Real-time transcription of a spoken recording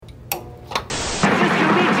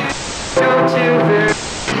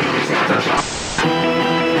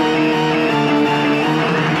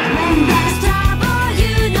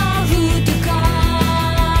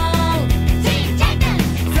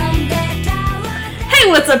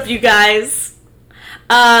What's up, you guys?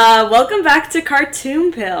 Welcome back to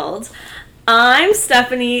Cartoon Pilled. I'm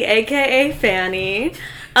Stephanie, aka Fanny,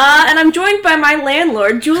 and I'm joined by my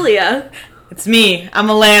landlord, Julia. It's me. I'm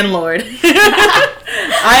a landlord.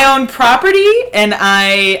 I own property, and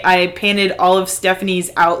I painted all of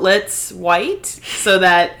Stephanie's outlets white so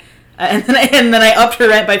that, and then I upped her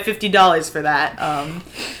rent by $50 for that.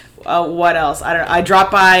 What else? I don't know. I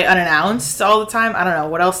drop by unannounced all the time. I don't know.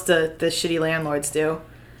 What else do the shitty landlords do?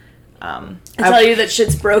 I tell you that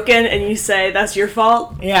shit's broken, and you say that's your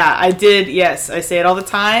fault? Yeah, I did. Yes, I say it all the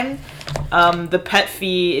time. The pet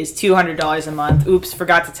fee is $200 a month. Oops,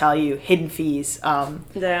 forgot to tell you. Hidden fees.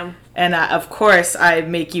 Damn. And of course, I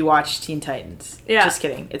make you watch Teen Titans. Yeah. Just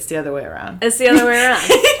kidding. It's the other way around. It's the other way around.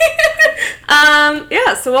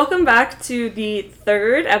 So welcome back to the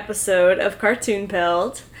third episode of Cartoon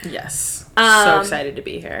Pilled. Yes. So excited to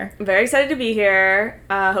be here. I'm very excited to be here.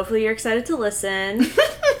 Hopefully you're excited to listen.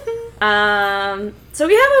 So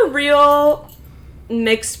we have a real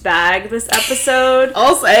mixed bag this episode.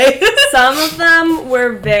 I'll say. Some of them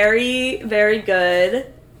were very, very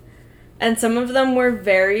good. And some of them were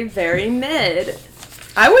very, very mid.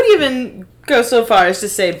 I would even go so far as to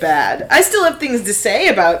say bad. I still have things to say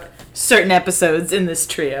about certain episodes in this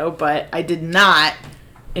trio, but I did not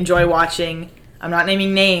enjoy watching, I'm not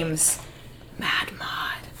naming names, Mad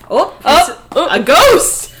Mod. A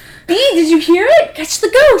ghost! B, did you hear it? Catch the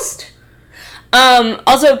ghost!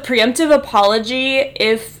 Also, preemptive apology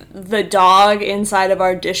if the dog inside of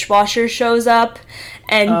our dishwasher shows up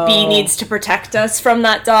and B needs to protect us from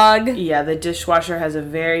that dog. Yeah, the dishwasher has a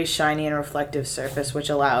very shiny and reflective surface, which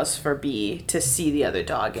allows for B to see the other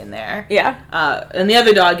dog in there. Yeah. And the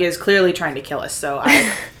other dog is clearly trying to kill us, so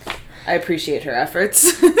I appreciate her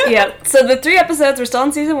efforts. Yep. So the 3 episodes, we're still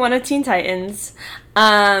in season 1 of Teen Titans,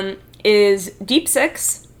 is Deep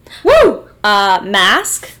Six. Woo!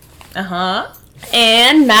 Mask. Uh-huh.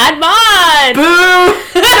 And Mad Mod! Boo!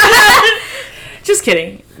 Just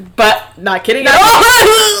kidding. But not kidding at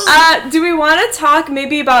all. Do we want to talk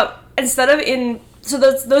maybe about, instead of in, so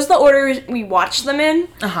those are the order we watch them in.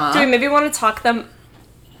 Uh-huh. Do we maybe want to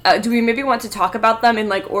talk about them in,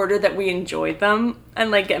 like, order that we enjoyed them? And,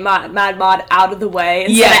 like, get Mad Mod out of the way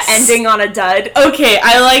instead of ending on a dud? Okay,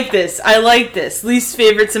 I like this. Least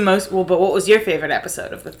favorites and most, well, but what was your favorite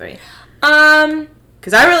episode of the 3?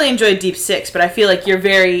 Because I really enjoyed Deep Six, but I feel like you're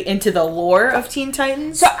very into the lore of Teen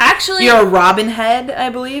Titans. So actually, you're a Robin head, I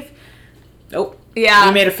believe. Oh, yeah.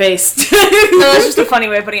 You made a face. No, that's just a funny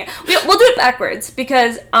way of putting it. We'll do it backwards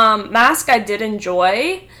because Mask I did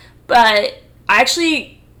enjoy, but I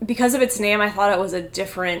actually, because of its name, I thought it was a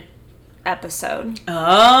different episode.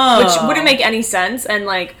 Oh, which wouldn't make any sense. And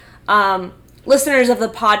like, listeners of the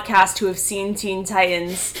podcast who have seen Teen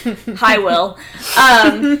Titans, hi Will.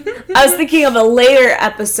 I was thinking of a later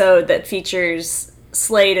episode that features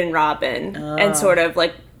Slade and Robin, and sort of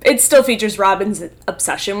like, it still features Robin's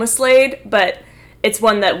obsession with Slade, but it's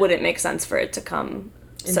one that wouldn't make sense for it to come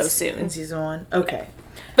so soon. In season 1? Okay.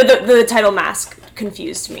 But the title Mask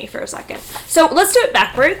confused me for a second. So let's do it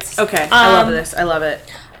backwards. Okay, I love this. I love it.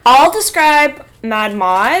 I'll describe Mad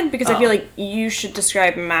Mod because I feel like you should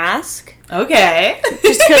describe Mask. Okay.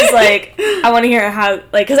 Just because, like, I want to hear how,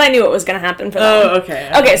 like, because I knew it was going to happen for them. Oh,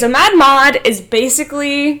 okay. Okay, so Mad Mod is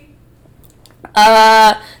basically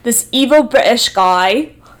this evil British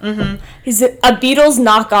guy. Mm-hmm. He's a Beatles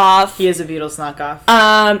knockoff. He is a Beatles knockoff.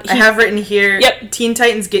 I have written here, Teen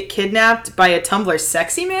Titans get kidnapped by a Tumblr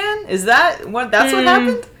sexy man? Is that what, that's what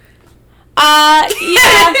happened?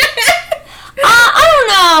 Yeah.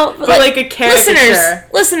 I don't know. But like a caricature.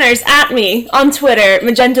 Listeners, at me on Twitter,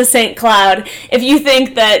 Magenta St. Cloud, if you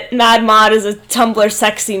think that Mad Mod is a Tumblr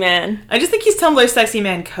sexy man. I just think he's Tumblr sexy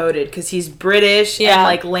man coded because he's British and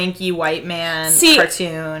like lanky white man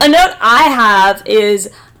cartoon. A note I have is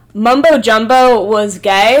Mumbo Jumbo was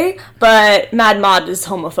gay, but Mad Mod is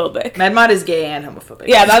homophobic. Mad Mod is gay and homophobic.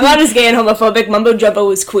 Yeah, Mad Mod is gay and homophobic. Mumbo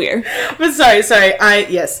Jumbo is queer. But sorry.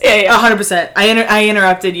 100%. I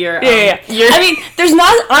interrupted your. I mean, there's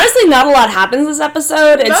honestly not a lot happens this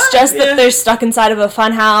episode. It's just that they're stuck inside of a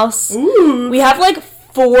fun house. Ooh. We have like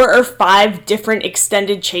 4 or 5 different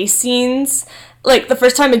extended chase scenes. Like, the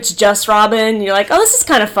first time it's just Robin, you're like, oh, this is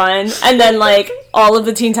kind of fun. And then, like, all of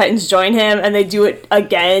the Teen Titans join him, and they do it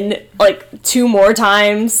again, like, 2 more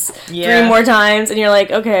times, 3 more times, and you're like,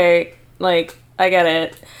 okay, like, I get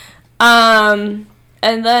it. And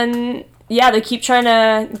then, they keep trying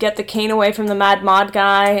to get the cane away from the Mad Mod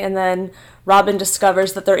guy, and then Robin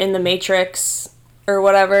discovers that they're in the Matrix, or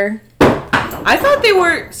whatever. I thought they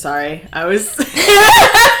were... Sorry, I was...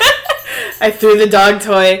 I threw the dog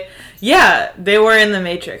toy. Yeah, they were in the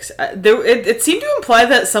Matrix. It seemed to imply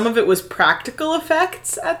that some of it was practical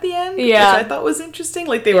effects at the end, which I thought was interesting.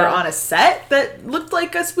 Like they were on a set that looked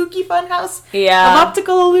like a spooky funhouse of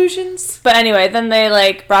optical illusions. But anyway, then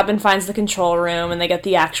they Robin finds the control room and they get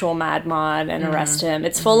the actual Mad Mod and arrest him.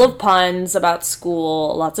 It's full of puns about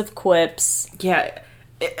school, lots of quips. Yeah.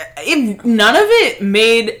 None of it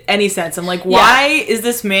made any sense. I'm like, why is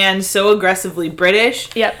this man so aggressively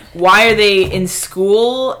British? Yep. Why are they in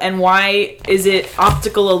school? And why is it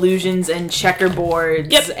optical illusions and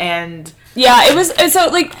checkerboards? Yep. And yeah, it was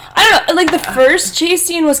so I don't know. The first chase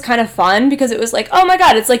scene was kind of fun because it was oh my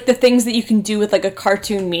god, it's the things that you can do with a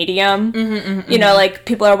cartoon medium. You know,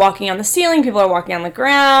 people are walking on the ceiling, people are walking on the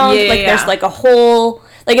ground. There's a whole.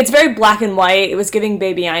 It's very black and white. It was giving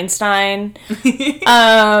Baby Einstein.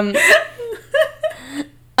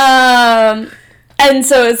 And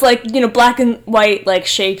so it's black and white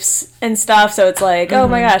shapes and stuff. So it's oh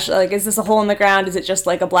my gosh, is this a hole in the ground? Is it just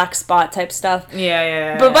a black spot type stuff?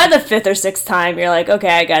 Yeah. But by the 5th or 6th time, you're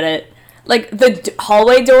okay, I get it. The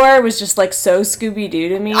hallway door was just so Scooby-Doo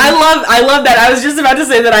to me. I love that. I was just about to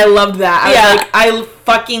say that I loved that. I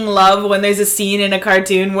fucking love when there's a scene in a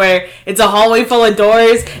cartoon where it's a hallway full of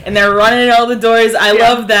doors and they're running all the doors. I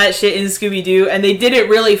love that shit in Scooby-Doo, and they did it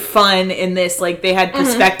really fun in this. They had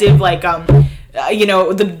perspective,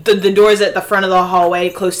 the doors at the front of the hallway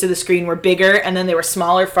close to the screen were bigger, and then they were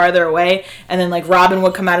smaller farther away, and then Robin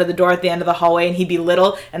would come out of the door at the end of the hallway and he'd be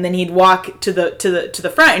little, and then he'd walk to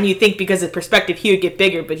the front, and you think because of perspective he would get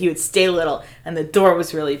bigger, but he would stay little, and the door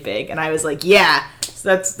was really big, and I was yeah,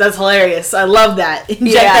 that's hilarious. I love that.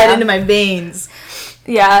 Inject that into my veins.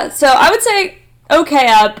 Yeah, so I would say okay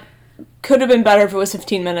up. Could have been better if it was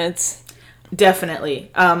 15 minutes.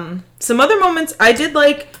 Definitely. Some other moments I did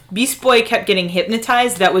Beast Boy kept getting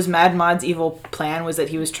hypnotized. That was Mad Mod's evil plan, was that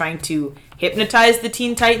he was trying to hypnotize the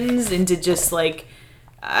Teen Titans into just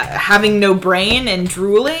having no brain and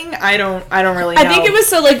drooling. I don't really know. I think it was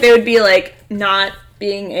so they would be not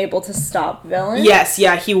being able to stop villains. Yes,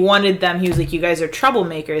 yeah, he wanted them. He was you guys are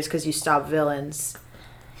troublemakers because you stop villains.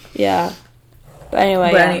 Yeah. But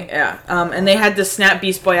anyway, and they had to snap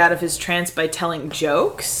Beast Boy out of his trance by telling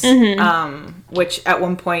jokes, which at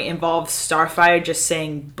one point involved Starfire just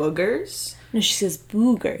saying boogers. No, she says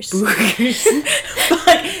boogers. Boogers.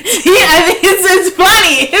 See, I think it's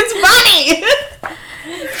funny. It's funny.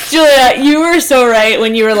 Julia, you were so right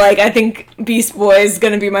when you were I think Beast Boy is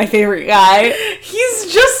gonna be my favorite guy.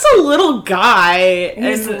 He's just a little guy.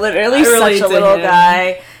 He's literally such a little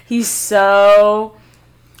guy. He's so...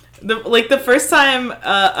 The first time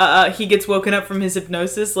he gets woken up from his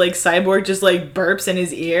hypnosis, Cyborg just burps in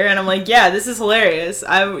his ear, and I'm yeah, this is hilarious.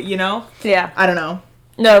 Yeah. I don't know.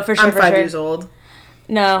 No, for sure. I'm 5 years old.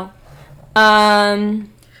 No.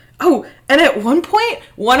 Oh, and at one point,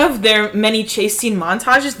 one of their many chase scene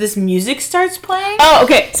montages, this music starts playing. Oh,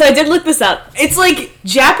 okay. So I did look this up. It's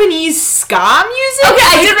Japanese ska music. Okay,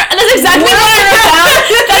 I did. That's exactly what I wrote down.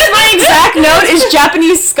 That's my exact note. Is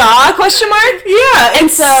Japanese ska ? Yeah,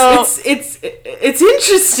 and so it's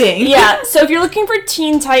interesting. Yeah. So if you're looking for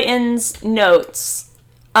Teen Titans notes,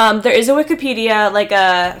 there is a Wikipedia,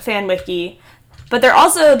 a fan wiki, but there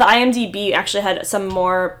also the IMDb actually had some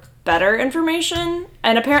more better information,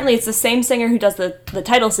 and apparently it's the same singer who does the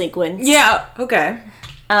title sequence. Yeah, okay.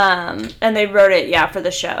 And they wrote it, for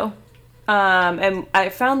the show. And I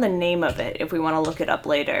found the name of it if we want to look it up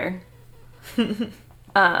later.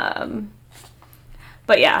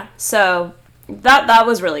 But yeah, so that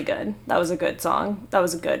was really good. That was a good song. That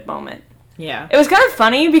was a good moment. Yeah. It was kind of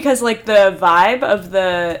funny because the vibe of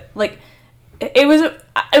the it was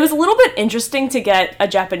a little bit interesting to get a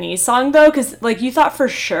Japanese song though, because you thought for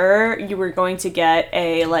sure you were going to get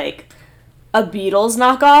a Beatles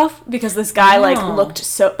knockoff, because this guy looked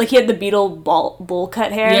so he had the Beatle bowl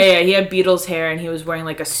cut hair. Yeah, he had Beatles hair and he was wearing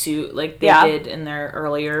a suit they did in their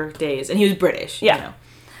earlier days, and he was British. Yeah, you know.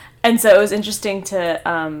 And so it was interesting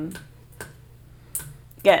to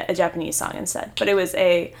get a Japanese song instead, but it was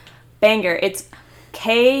a banger. It's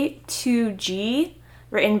K2G.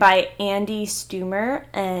 Written by Andy Stumer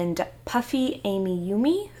and Puffy Amy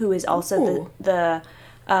Yumi, who is also the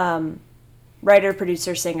writer,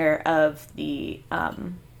 producer, singer of the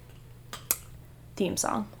theme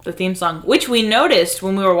song. The theme song, which we noticed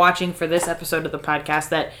when we were watching for this episode of the podcast,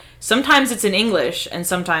 that sometimes it's in English and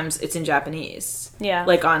sometimes it's in Japanese. Yeah.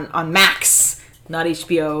 On Max. Not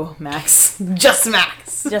HBO Max. Just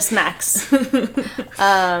Max. Just Max.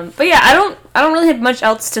 But yeah, I don't really have much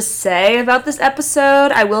else to say about this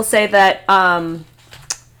episode. I will say that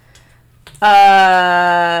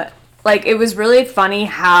it was really funny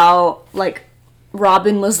how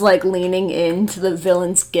Robin was, like, leaning into the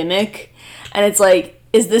villain's gimmick. And it's like,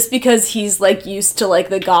 is this because he's, like, used to, like,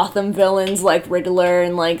 the Gotham villains, like Riddler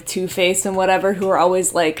and, like, Two-Face and whatever, who are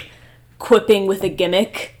always, like, quipping with a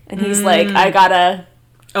gimmick? And he's like, I gotta...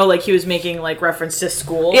 Oh, like he was making, like, reference to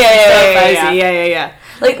school? Yeah.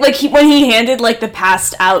 Like when he handed, like, the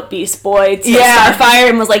passed out Beast Boy to Starfire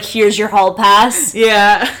and was like, here's your hall pass.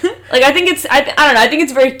 Yeah. Like, I think it's, I don't know, I think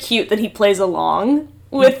it's very cute that he plays along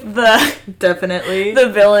with the... Definitely. The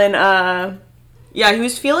villain, Yeah, he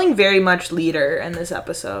was feeling very much leader in this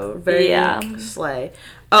episode. Very slay.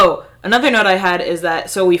 Oh, another note I had is that,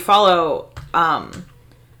 so we follow,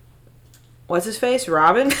 what's his face?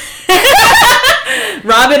 Robin?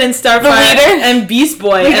 Robin and Starfire and Beast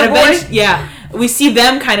Boy. Yeah, we see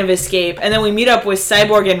them kind of escape, and then we meet up with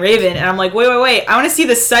Cyborg and Raven, and I'm like, wait, I want to see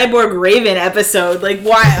the Cyborg Raven episode. Like,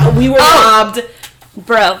 why? We were robbed.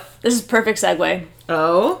 Bro, this is perfect segue.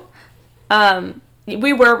 Oh?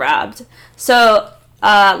 We were robbed. So,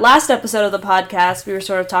 last episode of the podcast, we were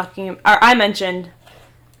sort of talking, or I mentioned,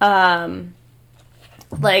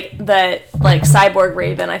 like, that, like, Cyborg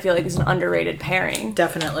Raven, I feel like, is an underrated pairing.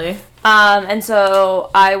 Definitely. And so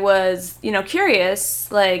I was,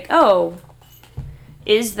 curious, like, oh,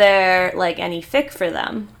 is there, like, any fic for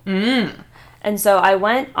them? And so I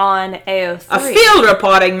went on AO3. A field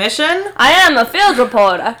reporting mission? I am a field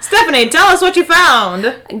reporter. Stephanie, tell us what you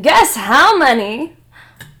found. Guess how many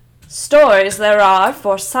stories there are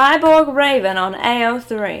for Cyborg Raven on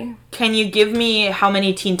AO3. Can you give me how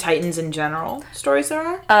many Teen Titans in general stories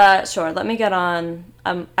there are? Sure. Let me get on...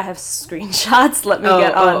 I have screenshots. Let me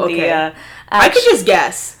get on the... I could just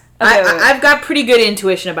guess. Okay, I've got pretty good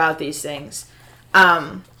intuition about these things.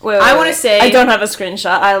 I want to say... I don't have a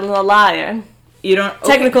screenshot. I'm a liar. You don't... Okay.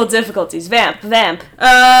 Technical difficulties. Vamp.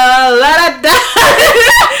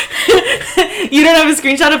 You don't have a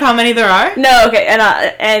screenshot of how many there are? No, okay,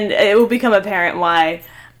 and it will become apparent why.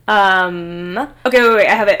 Okay, wait,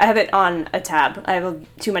 I have it on a tab. I have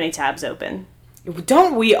too many tabs open.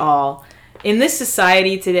 Don't we all? In this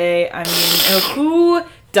society today, I mean, who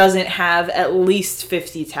doesn't have at least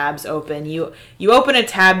 50 tabs open? You open a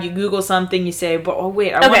tab, you Google something, you say, but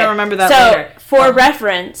wait, I want to remember that later. So, for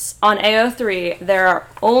reference, on AO3, there are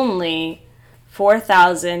only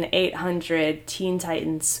 4,800 Teen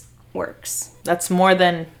Titans works. That's more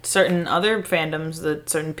than certain other fandoms that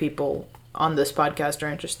certain people on this podcast are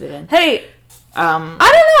interested in. Hey, I don't know.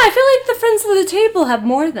 I feel like the Friends of the Table have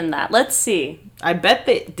more than that. Let's see. I bet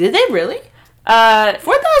they... Did they really?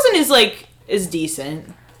 4,000 is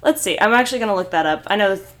decent. Let's see. I'm actually going to look that up. I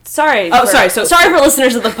know... Sorry. Sorry for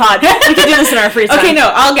listeners of the pod. We can do this in our free time. Okay,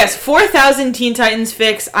 no. I'll guess. 4,000 Teen Titans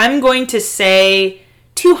fics. I'm going to say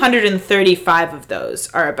 235 of those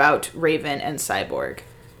are about Raven and Cyborg.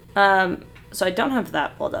 So I don't have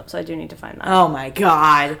that pulled up, so I do need to find that. Oh my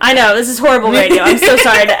god. I know, this is horrible radio. I'm so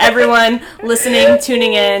sorry to everyone listening,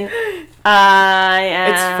 tuning in. It's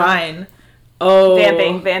fine. Oh.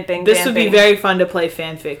 Vamping. This would be very fun to play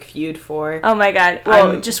Fanfic Feud for. Oh my god.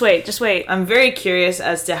 Well, just wait. I'm very curious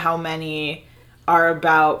as to how many are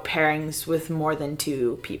about pairings with more than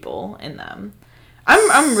 2 people in them.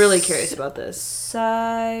 I'm really curious about this.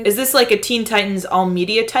 Is this like a Teen Titans all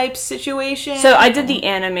media type situation? So I did the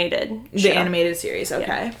animated show. The animated series,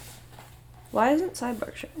 okay. Yeah. Why isn't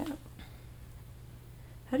Cyborg showing up?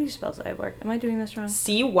 How do you spell Cyborg? Am I doing this wrong?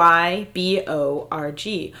 Cyborg.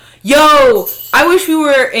 Yo! I wish we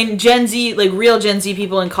were in Gen Z, like real Gen Z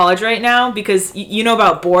people in college right now, because you know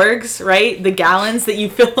about Borgs, right? The gallons that you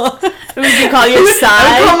fill up. Would you call your Cy?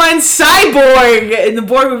 I would call mine Cyborg! And the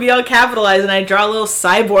Borg would be all capitalized, and I'd draw a little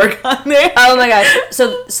cyborg on there. Oh my gosh.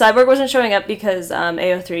 So Cyborg wasn't showing up because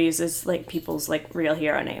AO3 uses like people's like real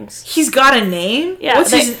hero names. He's got a name? Yeah,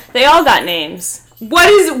 they all got names. What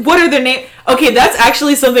are their names? Okay, that's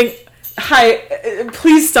actually something... Hi,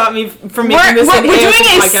 please stop me from making this an AO3 podcast. We're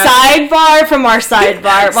doing a sidebar from our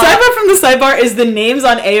sidebar. Sidebar from the sidebar is the names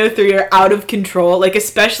on AO3 are out of control, like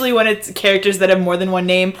especially when it's characters that have more than one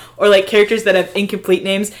name, or like characters that have incomplete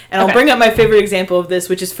names. And I'll bring up my favorite example of this,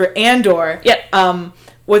 which is for Andor. Yep.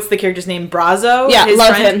 What's the character's name? Brazo? Yeah,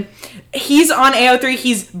 love him. He's on AO3.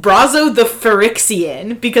 He's Brazo the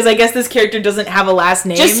Phyrexian, because I guess this character doesn't have a last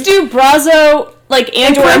name. Just do Brazo, like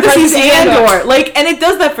Andor, and Andor. Like, and it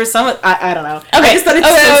does that for some... I don't know. Okay. I just thought it's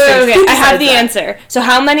okay. I have the answer. So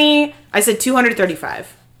how many... I said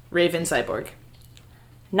 235. Raven Cyborg.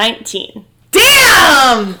 19.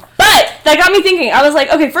 Damn! But that got me thinking. I was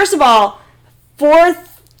like, okay, first of all,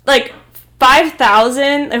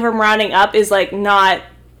 5,000, if I'm rounding up, is like not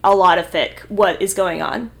a lot of fic. What is going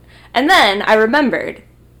on? And then I remembered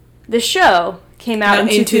the show came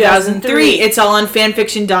out in 2003. It's all on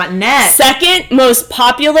fanfiction.net. Second most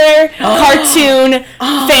popular cartoon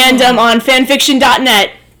fandom on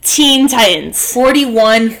fanfiction.net, Teen Titans.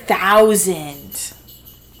 41,000.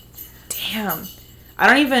 Damn.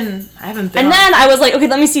 I haven't been And then I was like, okay,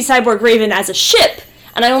 let me see Cyborg Raven as a ship,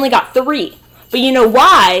 and I only got 3. But you know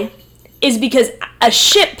why? Is because a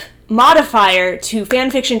ship modifier to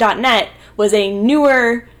fanfiction.net was a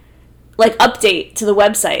newer update to the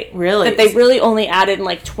website. Really? That they really only added in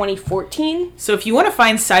 2014. So if you want to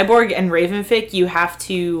find Cyborg and Ravenfic, you have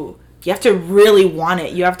to really want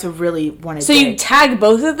it. You have to really want it. So you tag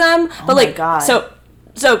both of them, but my God. so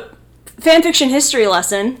fanfiction history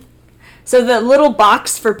lesson. So the little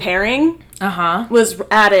box for pairing was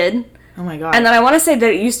added. Oh my God. And then I want to say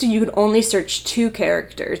that you could only search 2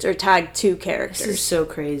 characters or tag 2 characters. This is so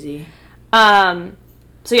crazy.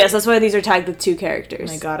 So yes, that's why these are tagged with 2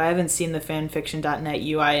 characters. Oh my God, I haven't seen the fanfiction.net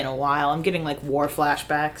UI in a while. I'm getting war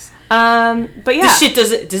flashbacks. But yeah. This shit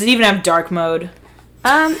does it even have dark mode?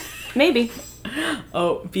 Maybe.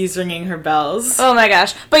 Oh, Bee's ringing her bells. Oh my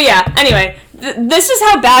gosh. But yeah, anyway, this is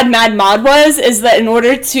how bad Mad Mod was, is that in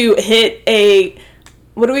order to hit a,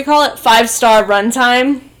 what do we call it? 5-star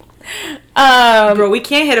runtime. Bro, we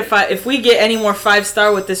can't hit a 5. If we get any more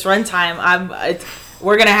 5-star with this runtime,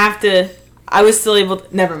 we're gonna have to. I was still able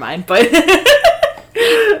to, never mind, but okay.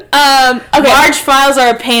 Large files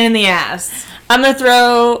are a pain in the ass. I'm gonna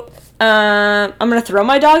throw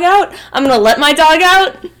my dog out. I'm gonna let my dog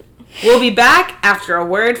out. We'll be back after a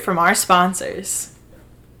word from our sponsors.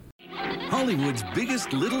 Hollywood's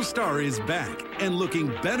biggest little star is back and looking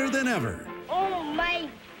better than ever. Oh my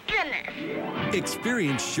goodness.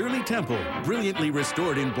 Experience Shirley Temple, brilliantly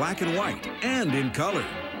restored in black and white and in color,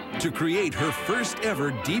 to create her first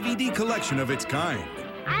ever DVD collection of its kind.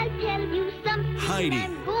 I'll tell you something Heidi.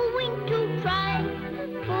 I'm going to try.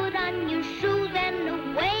 Put on your shoes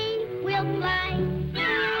and away we'll fly.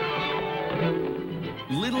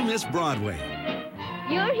 Little Miss Broadway.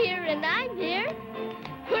 You're here and I'm here.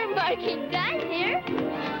 We're marking time here.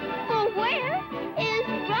 But where is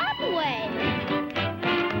Broadway?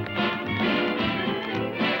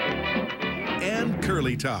 And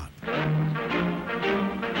Curly Top.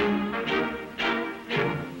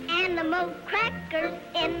 Animal crackers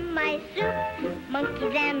in my soup.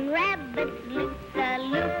 Monkeys and rabbits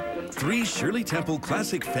loop-the-loop. 3 Shirley Temple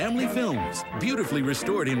classic family films, beautifully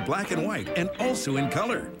restored in black and white and also in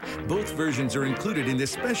color. Both versions are included in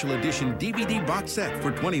this special edition DVD box set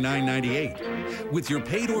for $29.98. With your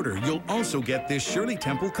paid order, you'll also get this Shirley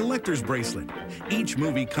Temple collector's bracelet. Each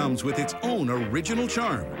movie comes with its own original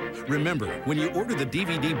charm. Remember, when you order the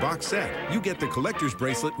DVD box set, you get the collector's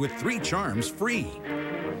bracelet with 3 charms free.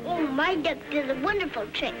 Oh, my duck does a wonderful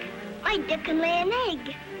trick. My duck can lay an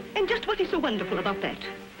egg. And just what is so wonderful about that?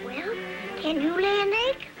 Well, can you lay an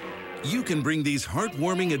egg? You can bring these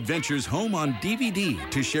heartwarming adventures home on DVD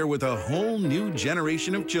to share with a whole new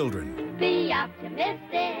generation of children. Be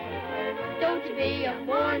optimistic. Don't be a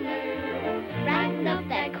mourner. Brighten up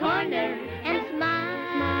that corner and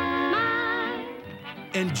smile.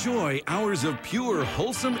 Enjoy hours of pure,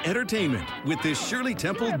 wholesome entertainment with this Shirley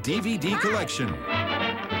Temple DVD collection.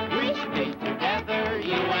 Wish we together,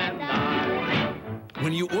 you and I.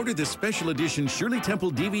 When you order the special edition Shirley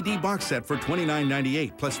Temple DVD box set for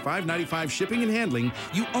 $29.98 plus $5.95 shipping and handling,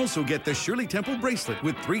 you also get the Shirley Temple bracelet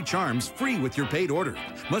with 3 charms free with your paid order.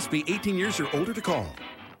 Must be 18 years or older to call.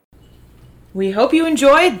 We hope you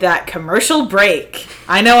enjoyed that commercial break.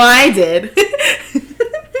 I know I did.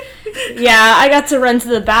 Yeah, I got to run to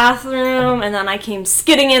the bathroom, and then I came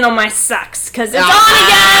skidding in on my socks, because it's on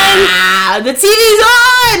again! The TV's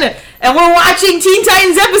on! And we're watching Teen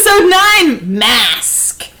Titans Episode 9,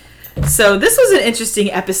 Mask. So this was an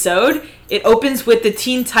interesting episode. It opens with the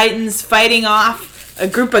Teen Titans fighting off a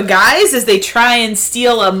group of guys as they try and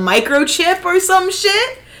steal a microchip or some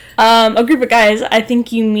shit. A group of guys, I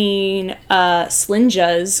think you mean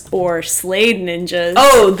Slinjas or Slade Ninjas.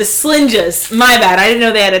 Oh, the Slinjas. My bad. I didn't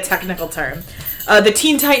know they had a technical term. The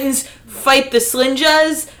Teen Titans fight the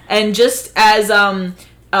Slinjas, and just as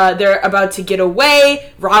they're about to get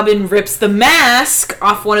away, Robin rips the mask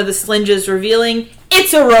off one of the Slinjas, revealing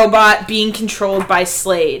it's a robot being controlled by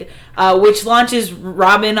Slade. Which launches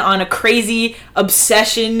Robin on a crazy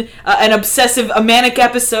obsession, a manic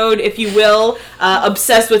episode, if you will,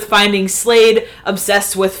 obsessed with finding Slade,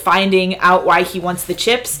 obsessed with finding out why he wants the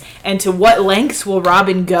chips, and to what lengths will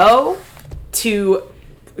Robin go to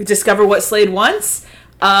discover what Slade wants.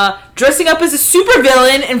 dressing up as a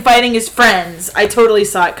supervillain and fighting his friends. I totally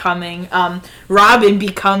saw it coming. Robin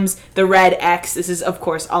becomes the Red X. This is, of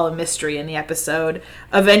course, all a mystery in the episode.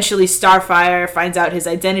 Eventually, Starfire finds out his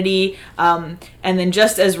identity, and then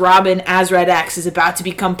just as Robin, as Red X, is about to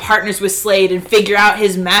become partners with Slade and figure out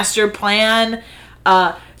his master plan,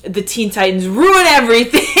 the Teen Titans ruin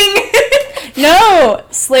everything. No,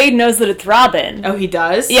 Slade knows that it's Robin. Oh, he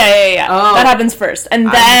does? Yeah. Oh. That happens first. And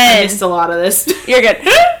then... I missed a lot of this. You're good.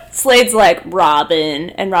 Slade's like, Robin.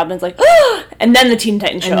 And Robin's like, and then the Teen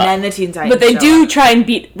Titans show up. And then the Teen Titans But they do try and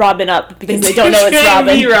beat Robin up because they don't know it's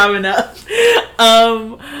Robin. Beat Robin up.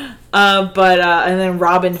 And then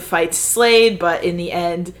Robin fights Slade, but in the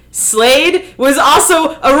end, Slade was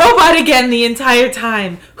also a robot again the entire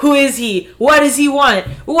time. Who is he? What does he want?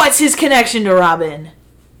 What's his connection to Robin?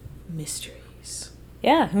 Mysteries.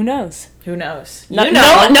 Yeah, who knows? Who knows? No one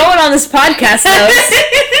on this podcast knows.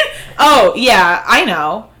 Oh, yeah, I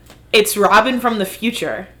know. It's Robin from the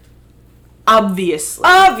future.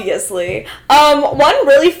 Obviously. One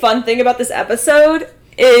really fun thing about this episode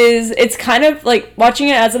is it's kind of like watching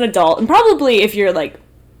it as an adult, and probably if you're like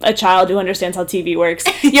a child who understands how TV works,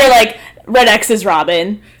 you're like, Red X is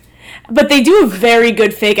Robin. But they do a very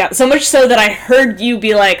good fake out. So much so that I heard you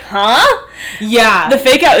be like, huh? Yeah. The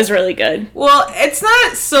fake out is really good. Well, it's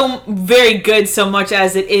not so very good so much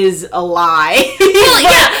as it is a lie.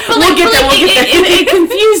 But we'll get there. It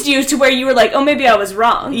confused you to where you were like, oh, maybe I was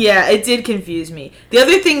wrong. Yeah, it did confuse me. The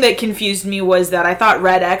other thing that confused me was that I thought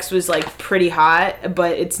Red X was like pretty hot,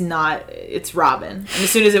 but it's not. It's Robin. And as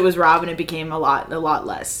soon as it was Robin, it became a lot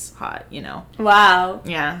less hot, you know? Wow.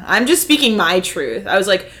 Yeah, I'm just speaking my truth. I was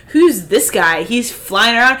like, who's this guy? He's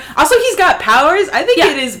flying around. Also, he's got powers. I think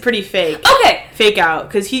it is pretty fake. Okay. Fake out.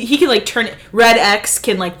 Because he can, like, turn... Red X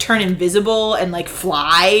can, like, turn invisible and, like,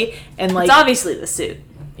 fly. And, like... It's obviously the suit.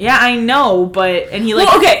 Yeah, I know, but... And he, like...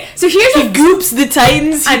 Well, okay, so here's he goops the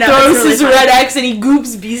Titans. He throws really his funny. Red X and he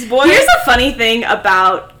goops Beast Boy. Here's a funny thing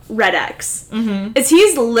about Red X. Mm-hmm. Is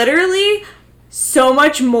he's literally so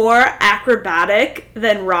much more acrobatic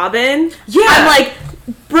than Robin. Yeah. I'm like,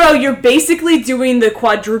 bro, you're basically doing the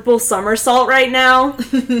quadruple somersault right now.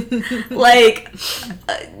 Like,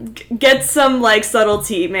 get some, like,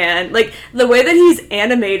 subtlety, man. Like, the way that he's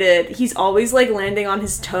animated, he's always, like, landing on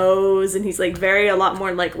his toes, and he's, like, a lot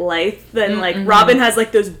more, like, lithe than, like, Robin has,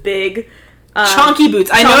 like, those big... chonky boots.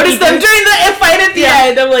 I noticed them during the fight at the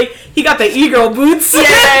end. I'm like, he got the e-girl boots.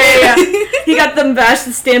 Yeah. He got them Vash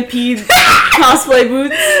the Stampede cosplay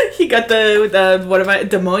boots. He got the what am I,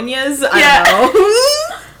 demonias? I don't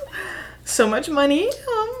know. So much money.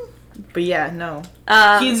 But yeah, no.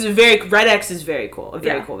 He's Red X is very cool. A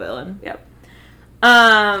very cool villain. Yep.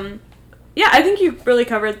 Yeah, I think you really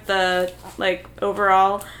covered the, like,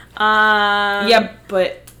 overall. Yeah,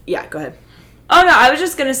 but yeah, go ahead. Oh, no, I was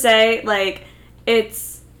just gonna say, like, I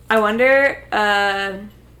wonder how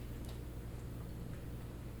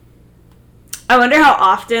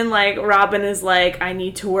often, like, Robin is like, I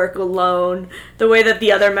need to work alone. The way that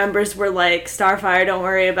the other members were like, Starfire, don't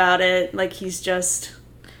worry about it. Like, he's just...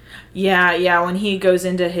 Yeah, when he goes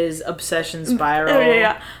into his obsession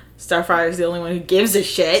spiral, Starfire is the only one who gives a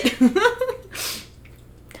shit.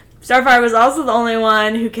 Starfire was also the only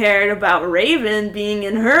one who cared about Raven being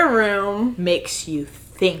in her room. Makes you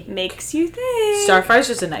think. Starfire's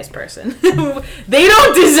just a nice person. They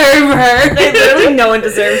don't deserve her. Literally no one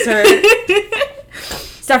deserves her.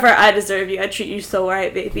 Starfire, I deserve you. I treat you so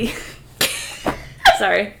right, baby.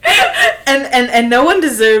 Sorry. And no one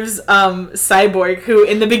deserves Cyborg, who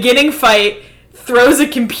in the beginning fight throws a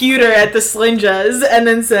computer at the Slinjas and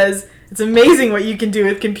then says, it's amazing what you can do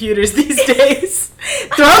with computers these days.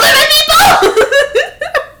 Throw them at people!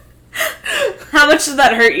 How much did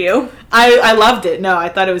that hurt you? I loved it. No, I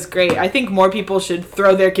thought it was great. I think more people should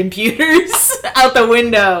throw their computers out the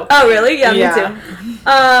window. Oh, really? Yeah, me too.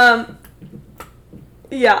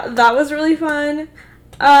 Yeah, that was really fun.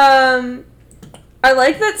 I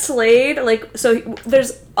like that Slade, like, so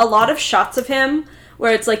there's a lot of shots of him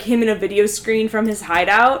where it's like him in a video screen from his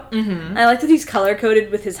hideout. Mm-hmm. I like that he's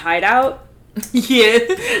color-coded with his hideout. Yeah.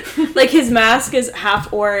 Like, his mask is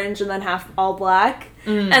half orange and then half all black.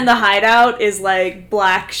 Mm. And the hideout is, like,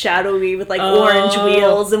 black, shadowy with, like, orange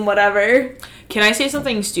wheels and whatever. Can I say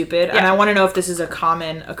something stupid? Yeah. And I want to know if this is a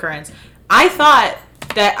common occurrence. I thought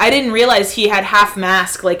that I didn't realize he had half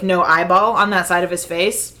mask, like, no eyeball on that side of his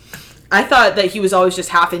face. I thought that he was always just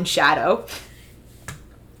half in shadow.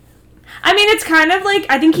 I mean, it's kind of like,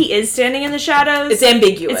 I think he is standing in the shadows. It's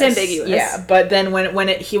ambiguous. It's ambiguous. Yeah, but then when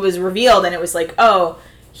he was revealed and it was like, oh,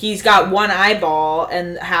 he's got one eyeball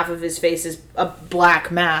and half of his face is a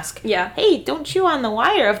black mask. Yeah. Hey, don't chew on the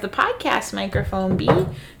wire of the podcast microphone, B.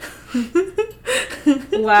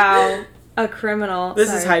 Wow. A criminal.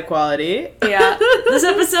 This is high quality. Yeah. This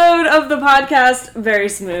episode of the podcast, very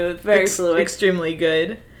smooth, very fluid. Extremely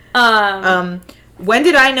good. When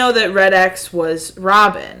did I know that Red X was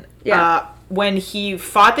Robin? Yeah. When he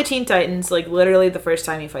fought the Teen Titans, like literally the first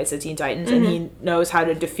time he fights the Teen Titans, and he knows how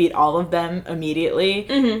to defeat all of them immediately,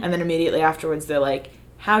 and then immediately afterwards they're like,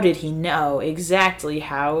 how did he know exactly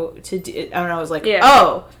how to do it? I don't know, I was like,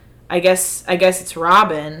 oh, I guess it's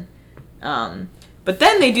Robin. But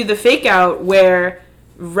then they do the fake out where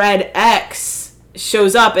Red X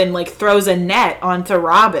shows up and like throws a net onto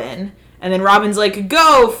Robin, and then Robin's like,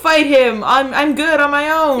 go fight him, I'm good on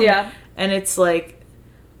my own. Yeah. And it's like,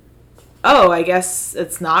 oh, I guess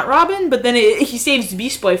it's not Robin, but then he saves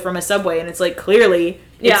Beast Boy from a subway, and it's like, clearly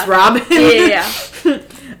it's Robin. Yeah.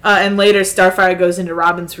 And later Starfire goes into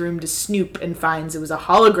Robin's room to snoop and finds it was a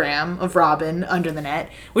hologram of Robin under the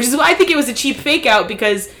net, which is why I think it was a cheap fake out,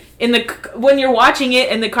 because when you're watching it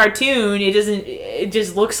in the cartoon, it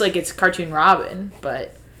just looks like it's cartoon Robin,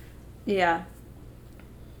 but yeah.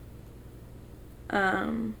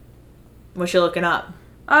 What you looking up?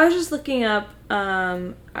 I was just looking up,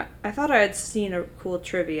 I thought I had seen a cool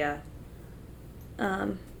trivia,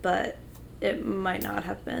 but it might not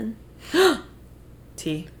have been.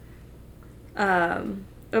 T. I'm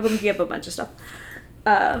looking up a bunch of stuff,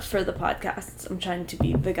 for the podcasts. I'm trying to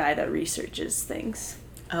be the guy that researches things.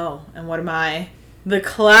 Oh, and what am I? The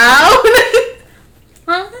clown?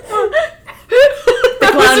 Huh? The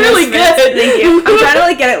clown was really good. Thank you. I'm trying to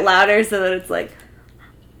like get it louder so that it's like...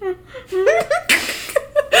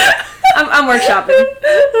 I'm workshopping.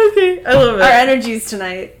 Okay, I love it. Our energies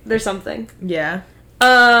tonight. There's something. Yeah.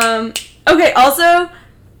 Okay, also,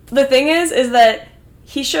 the thing is that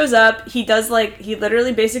he shows up, he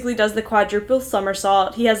literally basically does the quadruple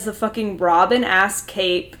somersault, he has the fucking Robin-ass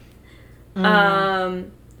cape.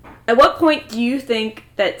 At what point do you think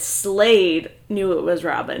that Slade knew it was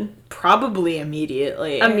Robin? Probably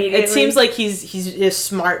immediately. It seems like he's a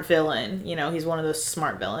smart villain. You know, he's one of those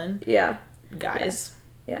smart villain guys.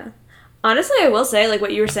 Yeah. Honestly, I will say, like,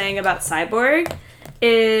 what you were saying about Cyborg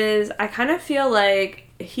is I kind of feel like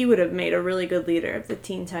he would have made a really good leader of the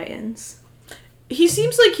Teen Titans. He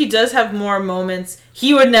seems like he does have more moments.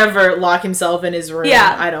 He would never lock himself in his room,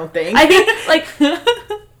 I don't think. I think, like...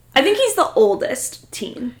 I think he's the oldest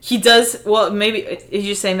teen. He does, well, maybe, is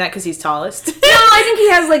you saying that because he's tallest? No, I think he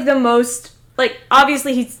has, like, the most, like,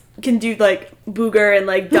 obviously he can do, like, booger and,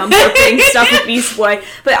 like, dumb flipping stuff with Beast Boy,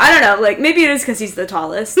 but I don't know, like, maybe it is because he's the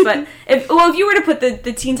tallest, but, if you were to put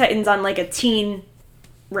the Teen Titans on, like, a teen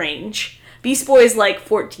range, Beast Boy is, like,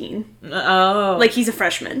 14. Oh. Like, he's a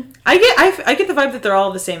freshman. I get the vibe that they're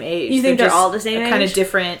all the same age. You think they're all the same age? Kind of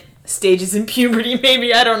different stages in puberty,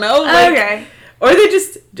 maybe, I don't know. Like, okay. Or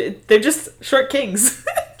they're just short kings.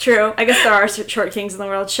 True. I guess there are short kings in the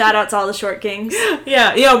world. Shout out to all the short kings.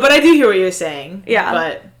 Yeah, but I do hear what you're saying. Yeah.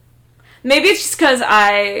 But maybe it's just because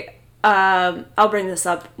I'll bring this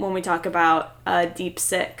up when we talk about Deep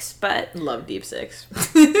Six, but... Love Deep Six.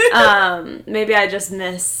 Maybe I just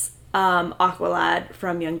miss Aqualad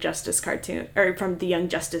from Young Justice cartoon, or from the Young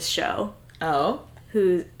Justice show. Oh?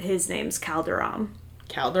 His name's Calderon.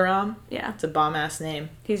 Calderon? Yeah. It's a bomb-ass name.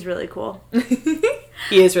 He's really cool.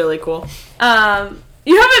 He is really cool. You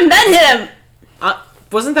haven't met him!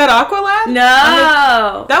 Wasn't that Aqualad?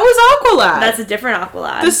 No! That was Aqualad! That's a different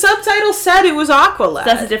Aqualad. The subtitle said it was Aqualad.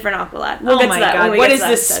 That's a different Aqualad. We'll get to that God, what is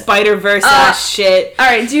this Spider-Verse ass shit?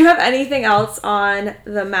 Alright, do you have anything else on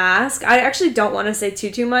The Mask? I actually don't want to say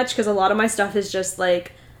too much, because a lot of my stuff is just,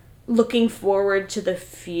 like, looking forward to the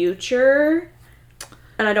future,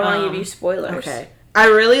 and I don't want to give you spoilers. Okay. I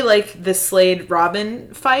really like the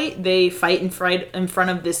Slade-Robin fight. They fight in front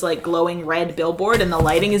of this, like, glowing red billboard, and the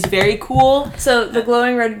lighting is very cool. So, the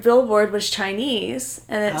glowing red billboard was Chinese,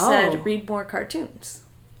 and it said, read more cartoons.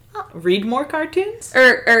 Read more cartoons?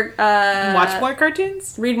 Watch more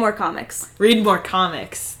cartoons? Read more comics. Read more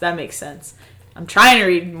comics. That makes sense. I'm trying to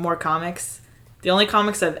read more comics. The only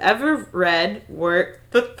comics I've ever read were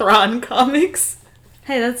the Thrawn comics.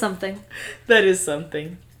 Hey, that's something. That is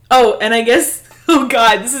something. Oh, and I guess... Oh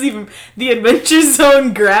god, this is even the Adventure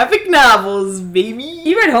Zone graphic novels, baby.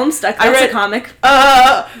 You read Homestuck. That's a comic.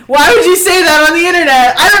 Why would you say that on the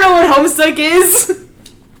internet? I don't know what Homestuck is.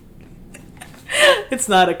 It's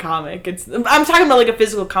not a comic. I'm talking about like a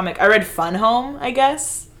physical comic. I read Fun Home, I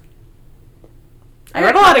guess. I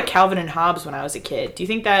read a lot of Calvin and Hobbes when I was a kid. Do you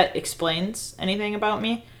think that explains anything about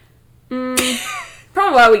me?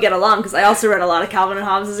 Probably why we get along, because I also read a lot of Calvin and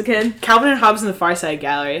Hobbes as a kid. Calvin and Hobbes and the Far Side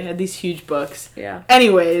Gallery had these huge books. Yeah.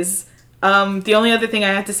 Anyways, the only other thing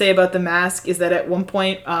I have to say about The Mask is that at one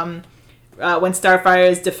point, when Starfire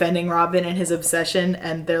is defending Robin and his obsession,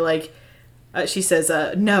 and they're like, she says,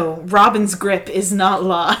 no, Robin's grip is not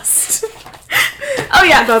lost. Oh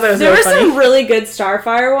yeah, I thought that was there really were funny. some really good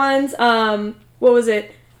Starfire ones. What was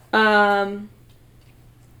it?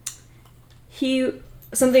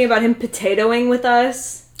 Something about him potatoing with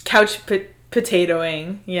us. Couch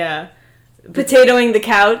potatoing, yeah. Potatoing the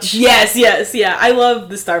couch. Yes, yeah. I love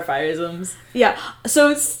the Starfireisms. Yeah.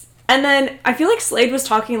 So and then I feel like Slade was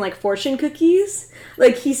talking like fortune cookies.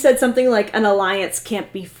 Like he said something like an alliance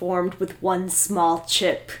can't be formed with one small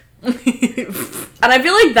chip. And I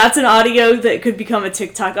feel like that's an audio that could become a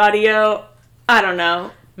TikTok audio. I don't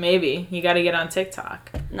know. Maybe. You gotta get on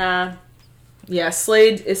TikTok. Nah. Yeah,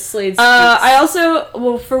 Slade's I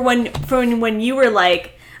also, for when you were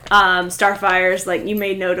like, Starfire's, like, you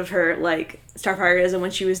made note of her, like, Starfireism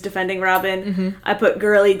when she was defending Robin. Mm-hmm. I put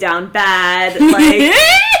girly down bad, like,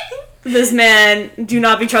 this man, do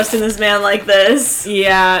not be trusting this man like this.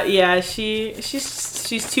 Yeah,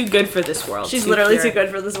 she's too good for this world. She's literally pure. too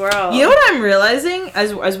good for this world. You know what I'm realizing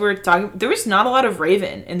as we're talking? There was not a lot of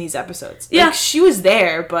Raven in these episodes. Yeah. Like, she was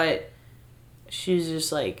there, but she was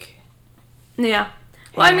just like... Yeah.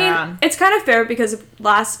 Well, I mean, around. it's kind of fair because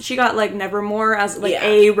she got, like, Nevermore as, like, Yeah.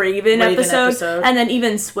 a Raven episode, episode. and then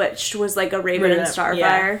even Switched was, like, a Raven and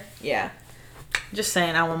Starfire. Yeah. Just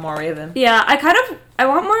saying, I want more Raven. Yeah, I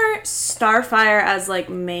want more Starfire as, like,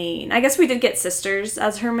 main. I guess we did get Sisters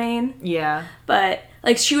as her main, Yeah. but,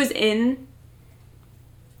 like, she was in,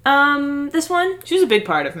 this one. She was a big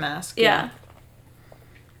part of Mask. Yeah.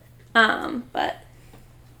 But.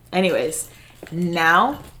 Anyways,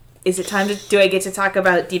 now... Is it time to... Do I get to talk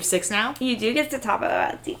about Deep Six now? You do get to talk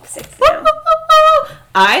about Deep Six Woo! now.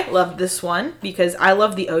 I love this one because I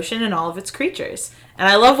love the ocean and all of its creatures. And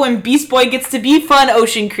I love when Beast Boy gets to be fun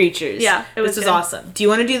ocean creatures. Yeah, it was This is good. awesome. Do you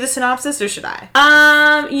want to do the synopsis or should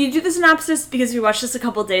I? You do the synopsis because we watched this a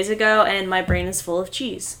couple days ago and my brain is full of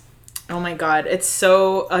cheese. Oh my god, it's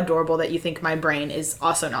so adorable that you think my brain is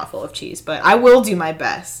also not full of cheese, but I will do my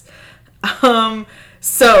best.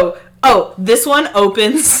 This one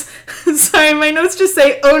opens. Sorry, my notes just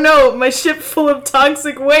say, "Oh no, my ship full of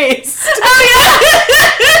toxic waste." Oh yeah!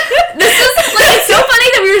 This is like, it's so funny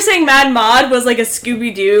that we were saying Mad Mod was like a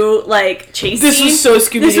Scooby-Doo like chase This scene. was so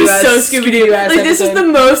Scooby-Doo. This was so Scooby-Doo. Like this is the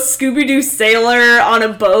most Scooby-Doo sailor on a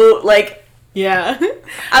boat. Like Yeah.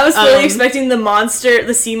 I was fully expecting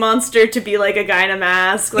the sea monster to be like a guy in a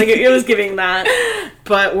mask. Like it was giving that.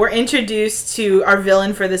 But we're introduced to our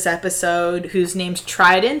villain for this episode, whose name's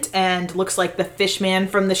Trident and looks like the fish man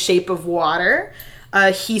from The Shape of Water.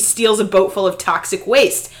 He steals a boat full of toxic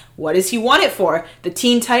waste. What does he want it for? The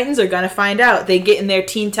Teen Titans are gonna find out. They get in their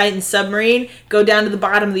Teen Titans submarine, go down to the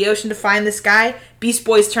bottom of the ocean to find this guy. Beast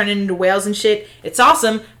Boys turn into whales and shit. It's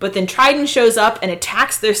awesome, but then Trident shows up and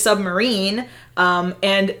attacks their submarine,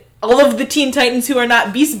 and all of the Teen Titans who are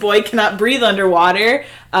not Beast Boy cannot breathe underwater.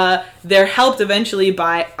 They're helped eventually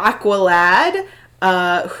by Aqualad,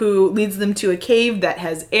 who leads them to a cave that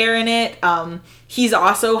has air in it. He's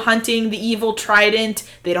also hunting the evil Trident.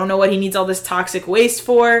 They don't know what he needs all this toxic waste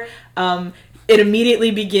for. It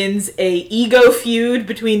immediately begins a ego feud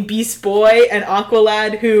between Beast Boy and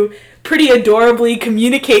Aqualad, who pretty adorably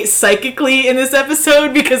communicate psychically in this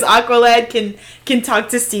episode because Aqualad can talk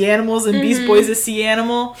to sea animals and Beast Boy's a sea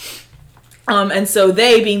animal. And so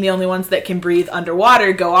they, being the only ones that can breathe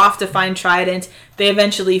underwater, go off to find Trident. They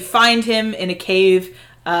eventually find him in a cave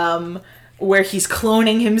where he's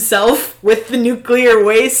cloning himself with the nuclear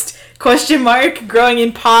waste, growing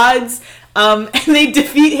in pods. And they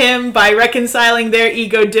defeat him by reconciling their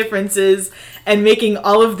ego differences and making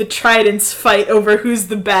all of the Tridents fight over who's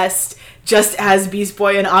the best, just as Beast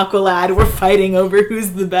Boy and Aqualad were fighting over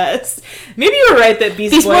who's the best. Maybe you were right that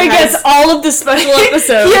Beast Boy gets all of the special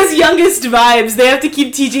episodes. He has youngest vibes. They have to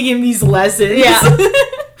keep teaching him these lessons. Yeah.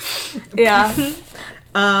 Yeah.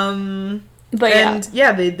 But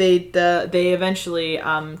they eventually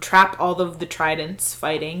trap all of the Tridents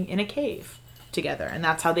fighting in a cave together, and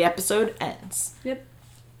that's how the episode ends. Yep.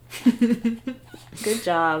 Good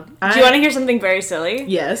job. Do you want to hear something very silly?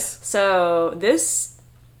 Yes. So this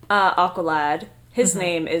Aqualad, his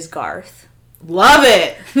name is Garth. Love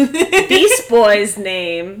it. Beast Boy's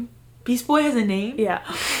name. Beast Boy has a name? Yeah.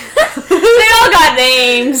 They all got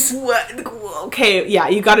names. What? Okay, yeah,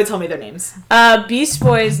 you gotta tell me their names. Beast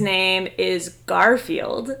Boy's name is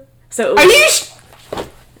Garfield. So Are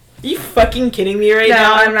you fucking kidding me right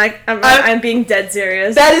now? I'm not. I'm being dead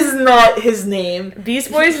serious. That is not his name.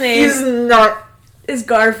 Beast Boy's name He's not. is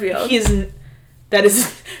Garfield. That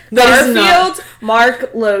is Garfield, not.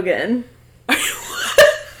 Mark Logan.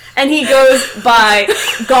 And he goes by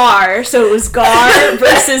Gar, so it was Gar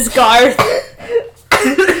versus Garth.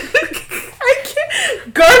 I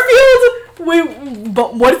can't. Garfield. Wait,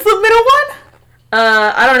 but what's the middle one?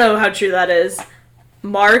 I don't know how true that is.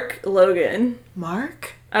 Mark Logan.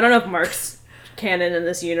 Mark? I don't know if Mark's canon in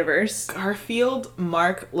this universe. Garfield,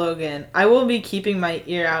 Mark Logan. I will be keeping my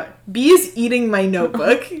ear out. B is eating my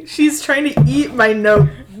notebook. She's trying to eat my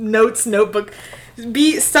notes notebook.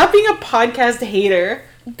 B, stop being a podcast hater.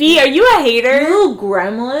 B, are you a hater? Little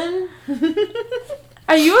gremlin.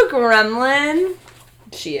 Are you a gremlin?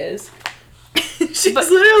 She is. She's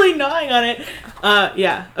literally gnawing on it.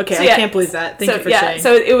 Yeah. Okay, so, I can't believe that. Thank you for saying.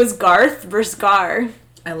 So it was Garth versus Gar.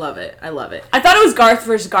 I love it. I love it. I thought it was Garth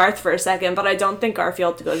versus Garth for a second, but I don't think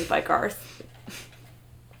Garfield goes by Garth.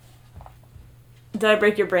 Did I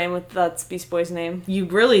break your brain with that Beast Boy's name? You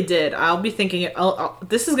really did. I'll be thinking,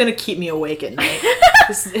 this is going to keep me awake at night.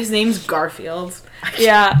 His name's Garfield.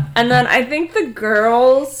 Yeah, and then I think the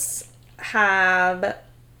girls have...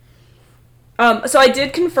 so I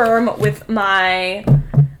did confirm with my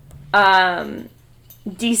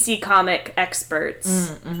DC comic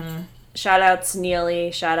experts, shout-outs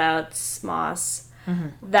Neely, shout-outs Moss,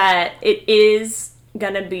 that it is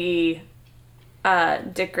going to be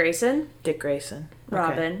Dick Grayson.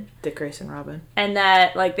 Robin. Okay. Dick Grayson, Robin. And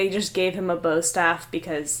that, like, they just gave him a bow staff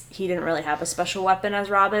because he didn't really have a special weapon as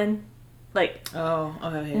Robin. Like,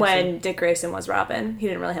 when Dick Grayson was Robin, he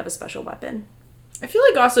didn't really have a special weapon. I feel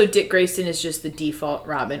like also Dick Grayson is just the default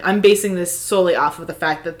Robin. I'm basing this solely off of the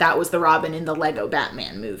fact that was the Robin in the Lego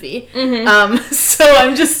Batman movie. So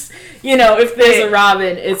I'm just, if there's a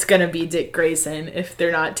Robin, it's gonna be Dick Grayson if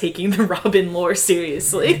they're not taking the Robin lore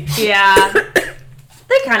seriously. Yeah.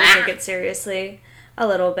 They kind of take it seriously. A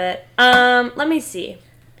little bit. Let me see.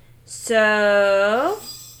 So...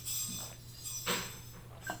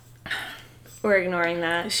 We're ignoring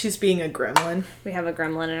that. She's being a gremlin. We have a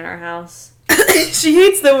gremlin in our house. She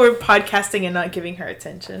hates that we're podcasting and not giving her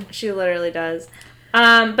attention. She literally does.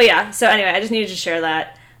 But yeah, so anyway, I just needed to share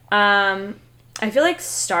that. I feel like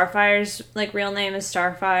Starfire's real name is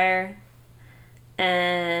Starfire.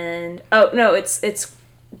 And oh no, it's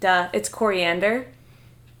Coriander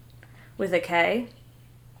with a K.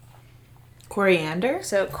 Coriander?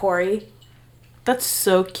 So Corey. That's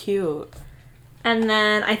so cute. And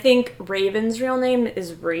then I think Raven's real name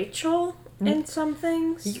is Rachel in some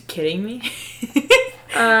things. Are you kidding me?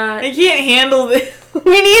 I can't handle this.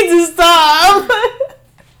 We need to stop.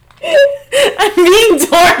 I'm being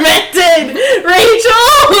tormented.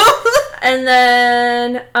 Rachel! And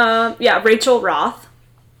then, Rachel Roth.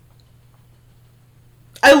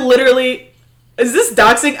 Is this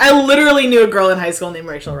doxing? I literally knew a girl in high school named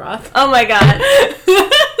Rachel Roth. Oh my god.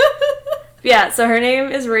 Yeah, so her name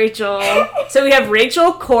is Rachel. So we have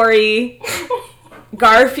Rachel, Corey,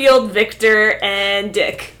 Garfield, Victor, and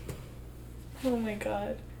Dick. Oh my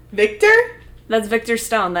god. Victor? That's Victor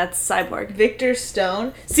Stone. That's Cyborg. Victor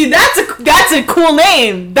Stone? See, that's a cool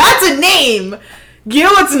name. That's a name. You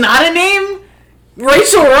know what's not a name?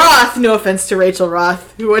 Rachel Roth. No offense to Rachel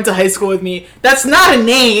Roth, who went to high school with me. That's not a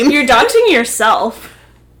name. You're doxing yourself.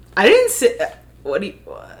 I didn't say...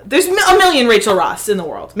 There's a million Rachel Roths in the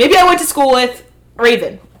world. Maybe I went to school with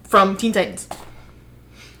Raven from Teen Titans.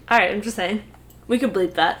 Alright, I'm just saying. We could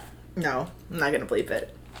bleep that. No, I'm not going to bleep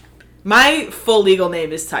it. My full legal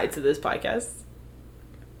name is tied to this podcast.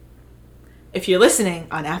 If you're listening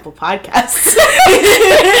on Apple Podcasts,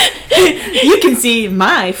 you can see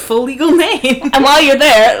my full legal name. And while you're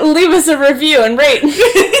there, leave us a review and rate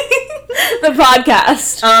the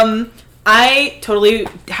podcast. I totally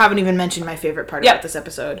haven't even mentioned my favorite part about this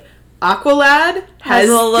episode. Aqualad has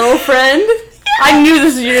a little friend. I knew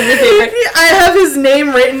this was your favorite. I have his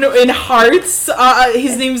name written in hearts.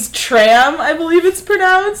 His name's Tram, I believe it's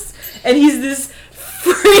pronounced. And he's this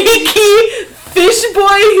freaky fish boy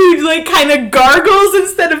who kind of gargles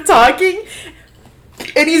instead of talking.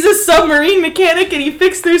 And he's a submarine mechanic and he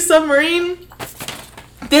fixed their submarine.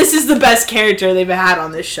 This is the best character they've had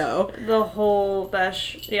on this show. The whole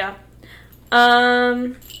best, yeah.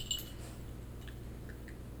 I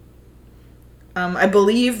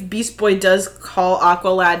believe Beast Boy does call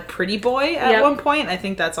Aqualad Pretty Boy at one point. I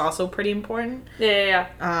think that's also pretty important. Yeah.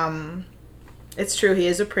 It's true, he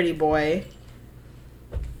is a pretty boy.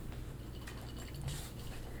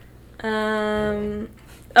 There's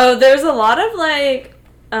a lot of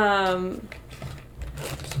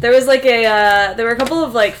there was there were a couple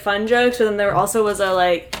of fun jokes, but then there also was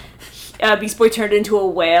Beast Boy turned into a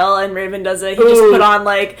whale, and Raven does he just put on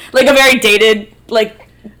a very dated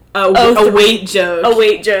a weight joke. A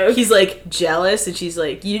weight joke. He's like jealous, and she's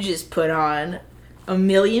like, "You just put on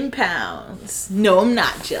 1,000,000 pounds." No, I'm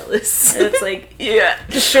not jealous. And it's like, yeah,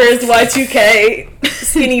 sure is Y2K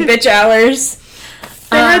skinny bitch hours.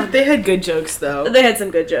 They had good jokes though. They had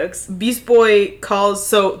some good jokes. Beast Boy calls,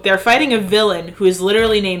 so they're fighting a villain who is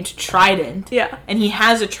literally named Trident. Yeah. And he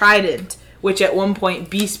has a trident, which at one point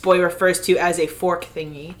Beast Boy refers to as a fork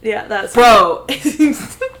thingy. Yeah, that's Bro.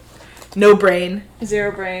 No brain.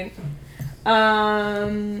 Zero brain.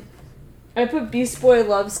 I put Beast Boy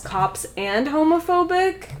loves cops and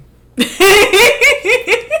homophobic. I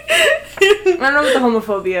don't know what the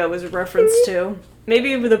homophobia was a reference to.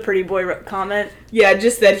 Maybe with a pretty boy comment. Yeah,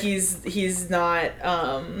 just that he's not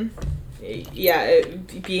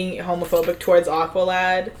being homophobic towards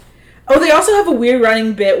Aqualad. Oh, they also have a weird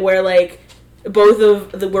running bit where like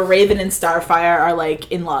where Raven and Starfire are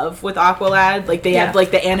like in love with Aqualad. Like they have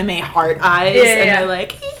like the anime heart eyes, and they're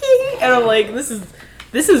like, and I'm like, this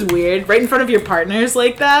is weird. Right in front of your partners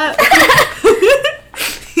like that.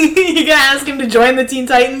 You gotta ask him to join the Teen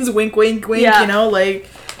Titans. Wink, wink, wink. Yeah. You know, like.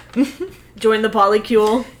 Join the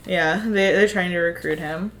polycule. Yeah, they're trying to recruit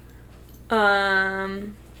him. I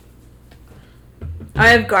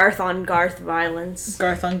have Garth on Garth violence.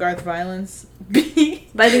 Garth on Garth violence.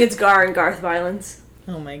 But I think it's Gar and Garth violence.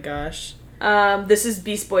 Oh my gosh. This is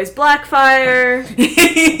Beast Boy's Blackfire.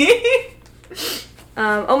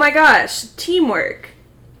 Oh my gosh, teamwork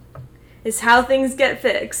is how things get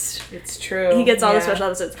fixed. It's true. He gets all the special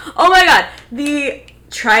episodes. Oh my god, the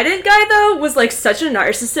Trident guy though was like such a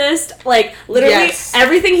narcissist. Like literally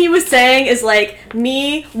everything he was saying is like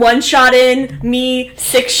me 1 shot in, me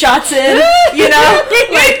 6 shots in, you know?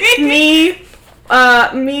 Like me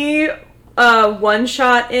 1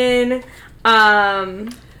 shot in. Oh,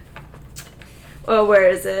 where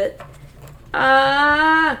is it?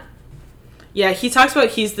 Yeah, he talks about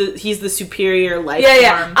he's the superior life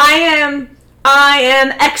form. I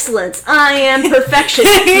am excellence. I am perfection.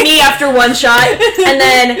 Me after 1 shot, and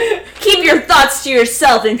then keep your thoughts to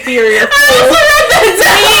yourself, inferior fool.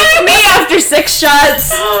 me after 6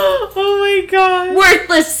 shots. Oh my god.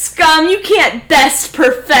 Worthless scum. You can't best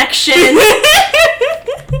perfection.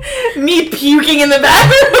 Me puking in the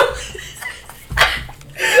bathroom.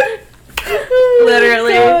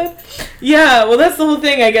 Literally. Oh, yeah, well that's the whole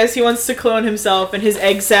thing. I guess he wants to clone himself, and his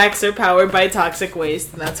egg sacs are powered by toxic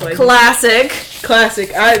waste, and that's why. Classic. Classic.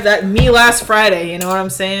 That me last Friday. You know what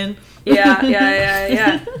I'm saying?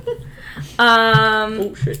 Yeah.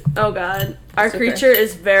 Oh shit. Oh god. Our creature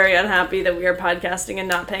is very unhappy that we are podcasting and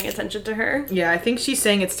not paying attention to her. Yeah, I think she's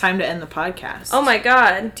saying it's time to end the podcast. Oh my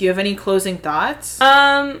god. Do you have any closing thoughts?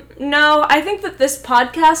 No, I think that this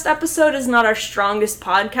podcast episode is not our strongest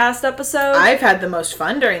podcast episode. I've had the most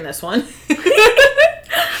fun during this one.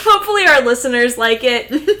 Hopefully our listeners like it.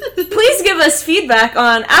 Please give us feedback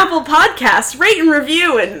on Apple Podcasts. Rate and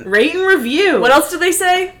review. Rate and review. What else do they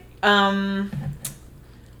say?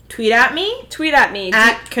 Tweet at me. Tweet at me.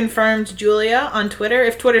 At Confirmed Julia on Twitter.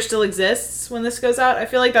 If Twitter still exists when this goes out. I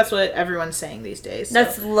feel like that's what everyone's saying these days. So.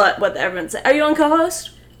 That's what everyone's saying. Are you on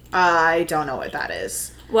co-host? I don't know what that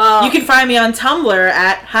is. Well, you can find me on Tumblr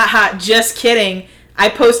at haha just kidding. I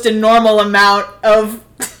post a normal amount of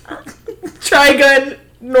Trigun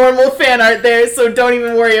normal fan art there, so don't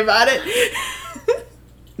even worry about it.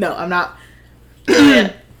 No, I'm not.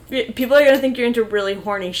 People are gonna think you're into really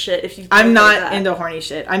horny shit if you. I'm not into horny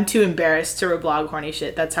shit. I'm too embarrassed to reblog horny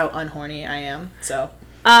shit. That's how unhorny I am. So.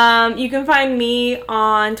 You can find me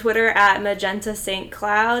on Twitter at Magenta Saint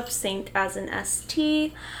Cloud, Saint as in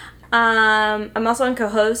ST. I'm also on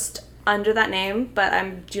co-host under that name, but I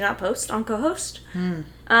do not post on co-host. It's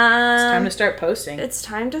time to start posting. It's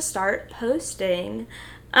time to start posting.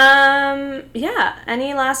 Yeah.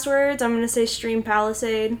 Any last words? I'm gonna say stream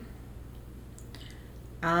Palisade.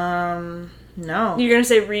 No. You're gonna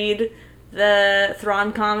say read the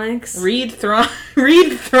Thrawn comics. Read Thrawn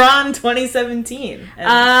 2017.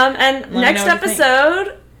 And next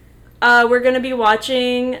episode, we're gonna be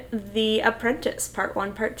watching The Apprentice, Part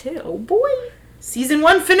 1, Part 2. Oh boy. Season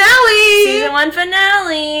 1 finale! Season 1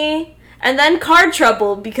 finale! And then Card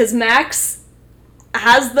Trouble, because Max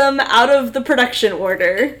has them out of the production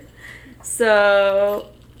order. So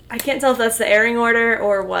I can't tell if that's the airing order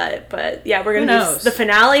or what, but yeah, we're gonna do the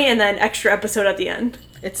finale and then extra episode at the end.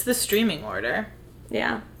 It's the streaming order.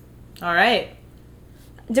 Yeah. All right.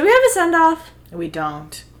 Do we have a send-off? We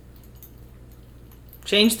don't.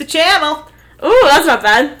 Change the channel. Ooh, that's not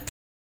bad.